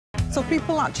So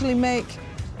people actually make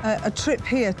a trip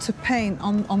here to paint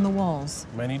on the walls?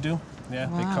 Many do, yeah.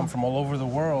 Wow. They come from all over the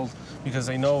world because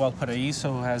they know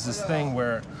Valparaiso has this thing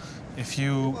where if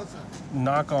you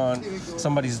knock on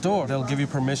somebody's door, they'll give you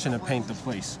permission to paint the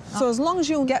place. So as long as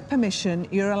you get permission,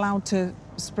 you're allowed to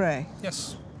spray?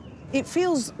 Yes. It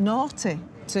feels naughty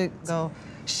to go,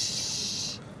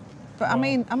 shh. But well, I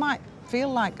mean, I might feel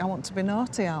like I want to be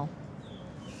naughty, Al.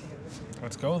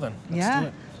 Let's go then. Let's do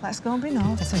it. Let's go and be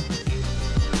naughty.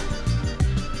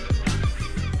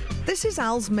 This is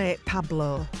Al's mate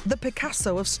Pablo, the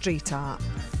Picasso of street art,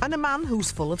 and a man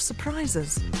who's full of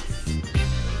surprises.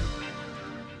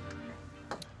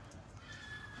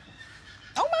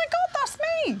 Oh my God, that's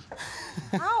me!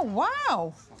 Oh,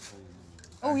 wow.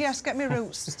 Oh, yes, get me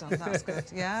roots done, that's good,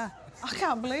 yeah. I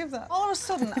can't believe that. All of a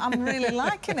sudden, I'm really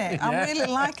liking it. Yeah. I'm really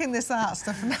liking this art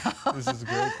stuff now. This is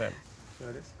great, then.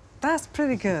 That's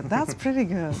pretty good, that's pretty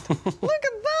good. Look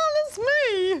at that, that's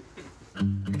me!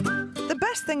 The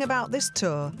best thing about this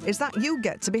tour is that you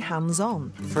get to be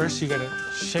hands-on. First, you gotta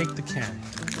shake the can.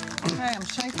 OK, I'm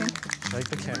shaking. Shake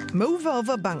the can. Move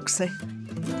over, Banksy.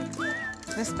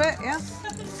 This bit, yeah?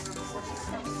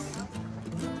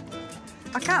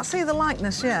 I can't see the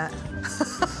likeness yet.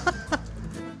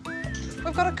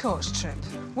 We've got a coach trip.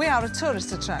 We are a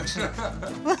tourist attraction.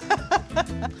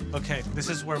 OK, this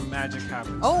is where magic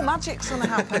happens. Oh, magic's gonna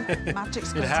happen.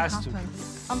 Magic's going to happen.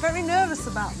 I'm very nervous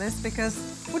about this because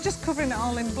we're just covering it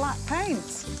all in black paint.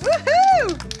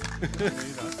 Woohoo!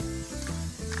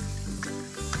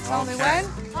 Tell me when.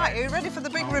 Right, are you ready for the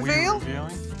big reveal?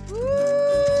 Revealing?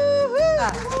 Woohoo!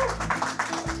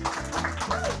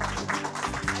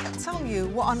 Tell you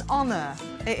what an honour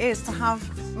it is to have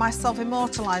myself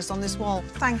immortalised on this wall.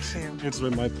 Thank you. It's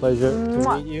been my pleasure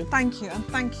to meet you. Thank you, and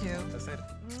thank you.